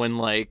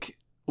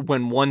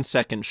 When 1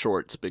 second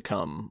shorts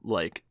become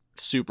like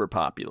super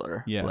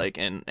popular, Yeah. like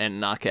and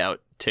knock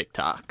out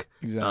TikTok.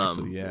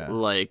 Exactly. Yeah.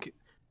 Like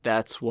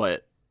that's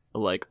what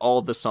like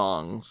all the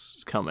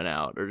songs coming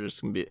out are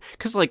just gonna be,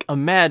 because like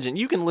imagine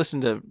you could listen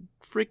to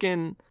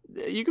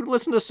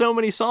so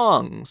many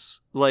songs,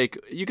 like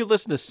you could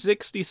listen to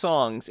 60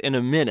 songs in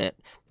a minute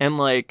and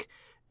like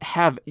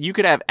you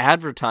could have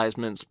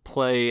advertisements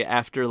play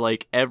after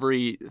like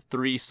every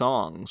 3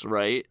 songs,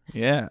 right?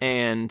 Yeah.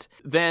 And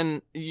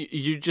then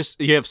you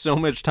have so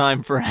much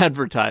time for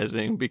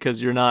advertising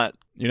because you're not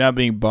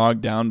being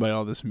bogged down by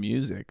all this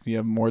music. You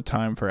have more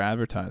time for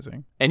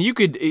advertising. And you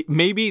could,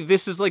 maybe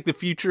this is like the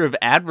future of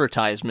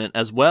advertisement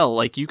as well.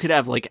 Like you could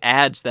have like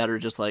ads that are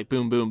just like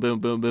boom, boom, boom,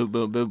 boom, boom,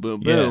 boom, boom,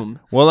 boom, Yeah. boom.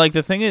 Well, like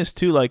the thing is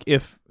too, like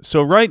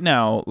right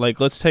now, like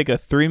let's take a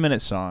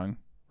 3-minute song,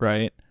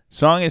 right?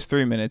 Song is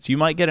 3 minutes. You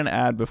might get an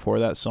ad before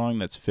that song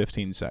that's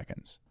 15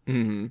 seconds.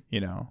 Mm-hmm. You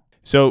know?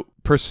 So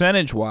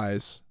percentage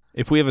wise,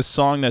 if we have a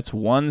song that's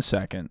 1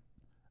 second,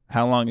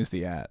 how long is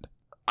the ad?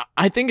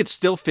 I think it's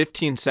still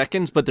 15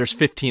 seconds, but there's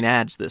 15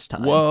 ads this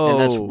time. Whoa.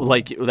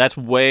 And that's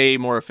way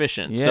more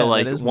efficient. Yeah, so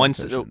like that is more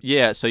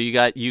efficient. so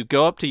you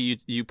go up to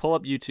you pull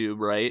up YouTube,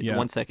 right? Yeah.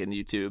 1 second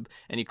YouTube,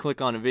 and you click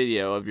on a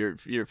video of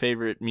your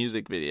favorite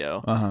music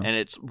video, Uh-huh. and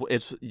it's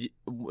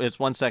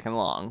 1 second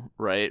long,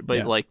 right? But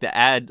Yeah. like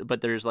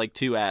but there's like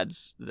 2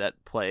 ads that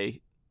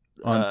play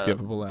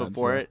Unskippable ads.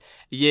 before it.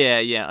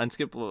 Yeah,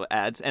 unskippable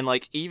ads. And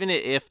like even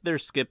if they're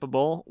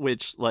skippable,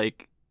 which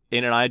like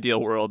in an ideal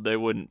world they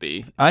wouldn't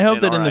be. I hope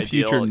that in our the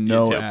future ideal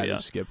no utopia. ad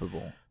is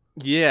skippable.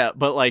 Yeah,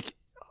 but like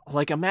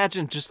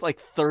imagine just like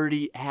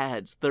 30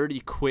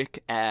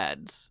 quick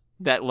ads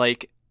that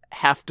like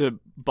have to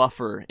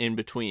buffer in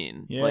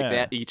between. Yeah. Like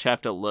that each have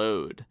to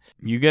load.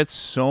 You get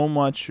so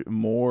much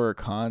more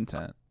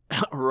content.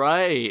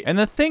 Right. And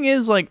the thing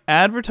is, like,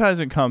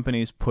 advertising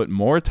companies put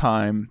more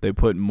time, they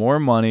put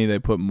more money, they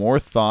put more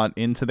thought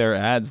into their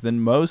ads than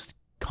most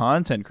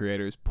content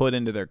creators put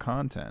into their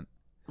content.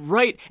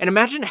 Right. And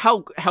imagine how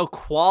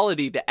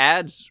quality the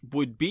ads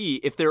would be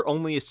if they're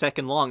only a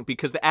second long,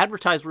 because the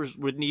advertisers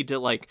would need to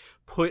like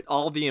put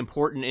all the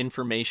important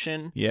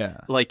information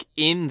like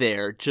in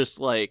there, just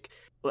like,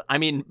 I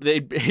mean,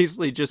 they'd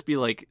basically just be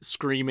like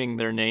screaming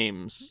their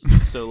names.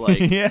 So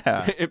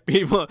like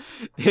people,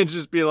 it'd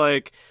just be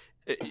like,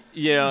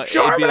 you know,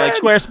 it'd be like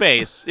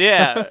Squarespace.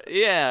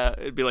 Yeah.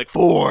 It'd be like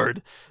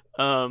Ford.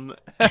 And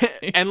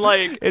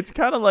like it's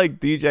kind of like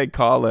DJ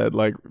Khaled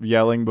like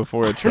yelling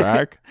before a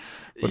track.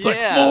 It's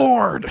like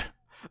Ford.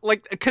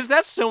 Like, because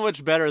that's so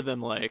much better than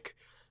like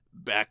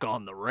back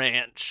on the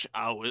ranch.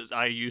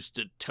 I used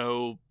to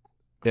tow.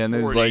 And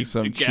there's like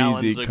some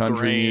cheesy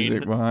country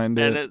music behind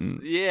it. And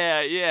it's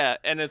yeah.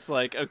 And it's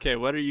like, okay,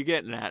 what are you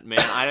getting at, man?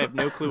 I have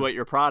no clue what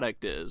your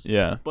product is.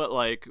 Yeah. But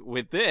like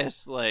with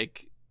this,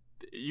 like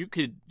you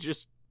could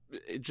just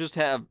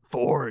have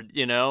Ford,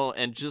 you know,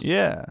 and just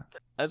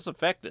that's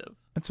effective.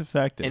 That's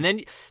effective.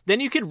 And then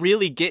you could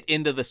really get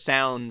into the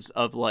sounds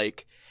of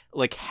like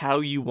how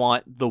you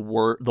want the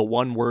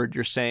one word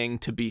you're saying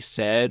to be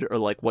said, or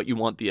like what you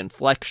want the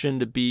inflection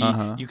to be.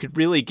 You could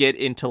really get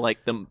into like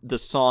the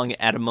song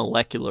at a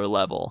molecular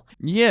level.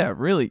 Yeah,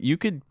 really. You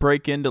could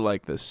break into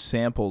like the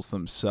samples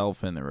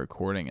themselves in the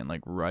recording and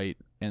like write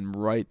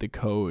the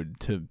code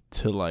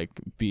to like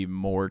be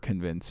more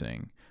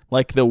convincing.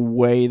 Like the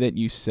way that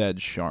you said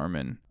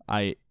Charmin,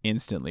 I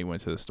instantly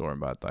went to the store and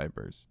bought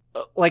diapers.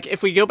 Like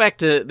if we go back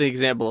to the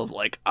example of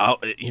like,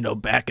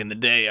 back in the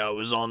day I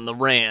was on the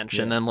ranch,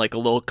 and then like a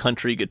little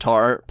country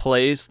guitar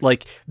plays,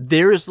 like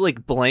there's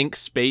like blank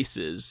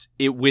spaces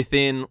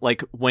within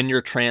like when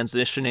you're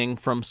transitioning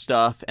from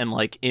stuff and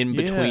like in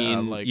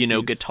between, like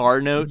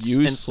guitar notes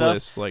useless,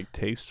 and stuff. like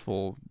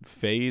tasteful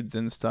fades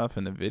and stuff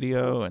in the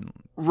video and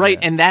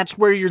and that's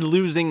where you're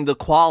losing the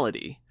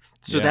quality.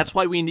 So that's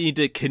why we need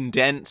to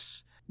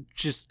condense.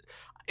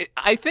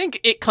 I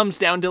think it comes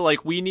down to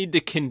like we need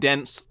to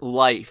condense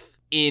life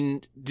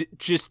in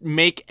just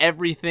make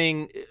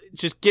everything,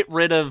 just get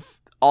rid of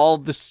all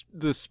the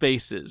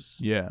spaces.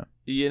 Yeah.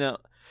 You know,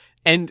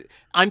 and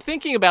I'm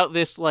thinking about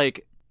this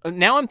like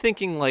now I'm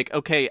thinking like,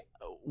 okay,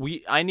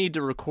 I need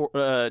to record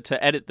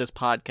to edit this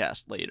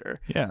podcast later.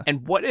 Yeah.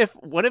 And what if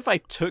I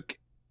took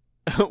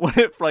what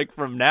if like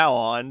from now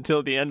on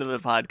till the end of the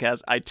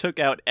podcast I took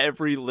out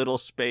every little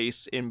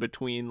space in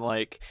between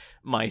like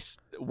my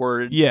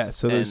words? Yeah,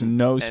 so there's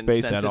no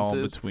space sentences at all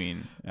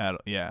between.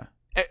 Yeah.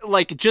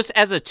 Like just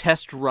as a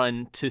test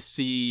run to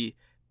see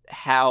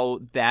how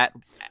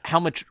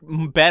much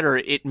better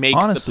it makes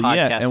honestly, the podcast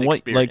yeah. And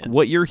experience.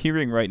 what you're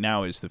hearing right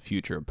now is the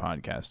future of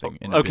podcasting.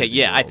 Okay,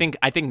 yeah, world.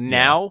 I think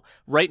now,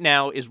 right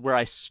now is where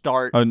I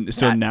start.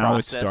 So now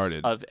it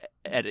started. Of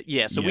edit.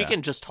 Yeah, so we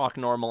can just talk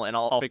normal, and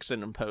I'll fix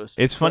it in post.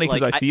 It's funny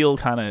because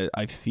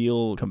I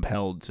feel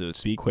compelled to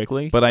speak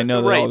quickly, but I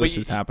know that all this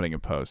is happening in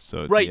post.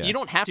 So you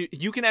don't have to.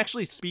 You can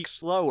actually speak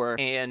slower,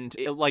 and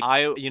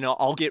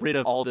I'll get rid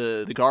of all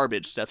the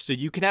garbage stuff, so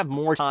you can have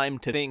more time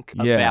to think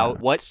about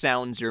what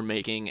sounds you're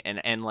making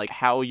and like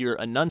how you're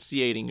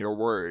enunciating your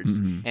words,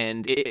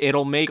 and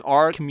it'll make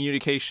our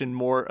communication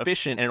more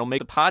efficient, and it'll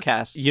make the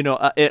podcast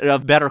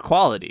of better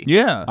quality.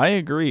 Yeah, I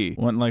agree.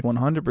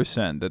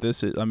 100% that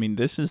this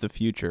is the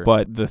future.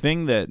 But the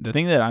thing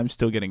that I'm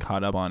still getting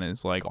caught up on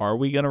is like, are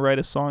we gonna write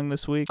a song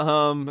this week?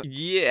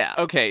 Yeah.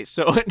 Okay.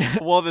 So,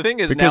 well, the thing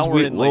is, because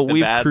now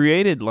we've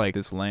created like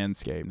this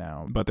landscape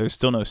now, but there's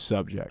still no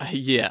subject.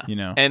 Yeah.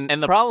 And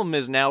the problem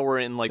is now we're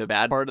in like the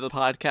bad part of the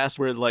podcast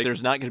where like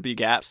there's not going to be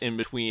gaps in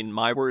between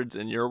my words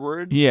and your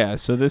words. Yeah.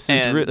 So this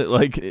is really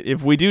like,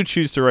 if we do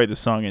choose to write the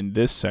song in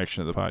this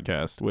section of the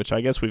podcast, which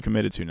I guess we've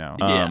committed to now,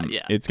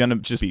 it's gonna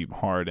just be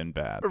hard and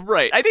bad.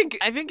 Right. I think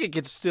it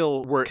could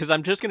still work because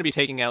I'm just gonna be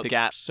taking out the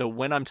gaps, so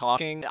when I'm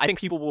talking, I think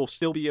people will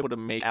still be able to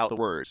make out the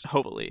words,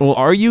 hopefully. Well,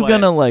 are you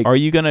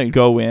gonna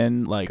go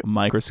in like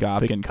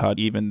microscopic and cut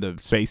even the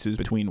spaces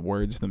between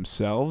words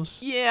themselves?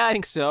 Yeah, I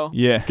think so.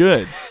 Yeah,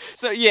 good.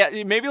 So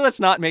yeah, maybe let's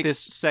not make this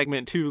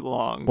segment too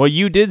long. Well,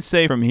 you did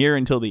say from here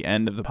until the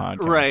end of the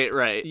podcast.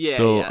 Right. Yeah.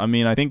 So yeah. I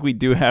mean, I think we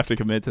do have to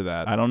commit to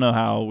that. I don't know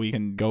how we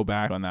can go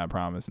back on that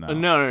promise now.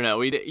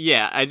 No.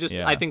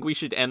 I think we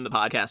should end the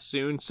podcast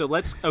soon. So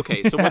let's.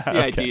 Okay. So what's the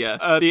idea?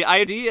 The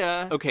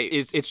idea,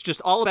 is it's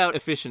just all about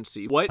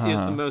efficiency. What is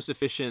the most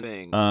efficient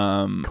thing?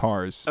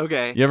 Cars.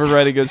 Okay. You ever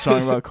write a good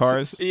song about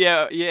cars?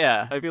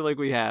 Yeah. I feel like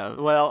we have.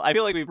 Well, I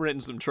feel like we've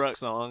written some truck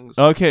songs.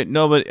 Okay,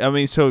 no, but I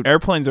mean, so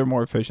airplanes are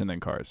more efficient than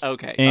cars.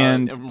 Okay.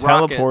 And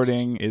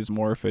teleporting is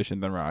more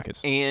efficient than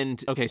rockets.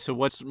 And okay, so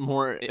what's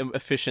more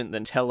efficient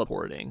than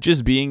teleporting?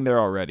 Just being there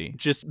already.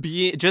 Just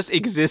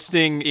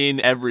existing in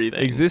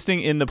everything.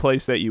 Existing in the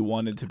place that you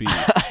wanted to be.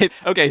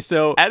 Okay,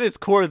 so at its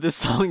core, this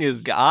song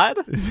is God.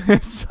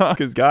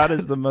 Because God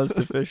is the most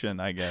efficient,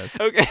 I guess.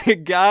 Okay,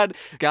 God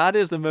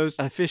is the most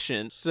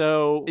efficient.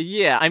 So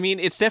yeah, I mean,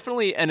 it's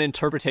definitely an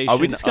interpretation. Are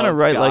we just gonna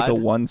write God. like a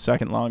 1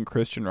 second long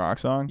Christian rock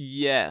song?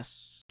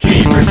 Yes.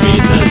 Jeepers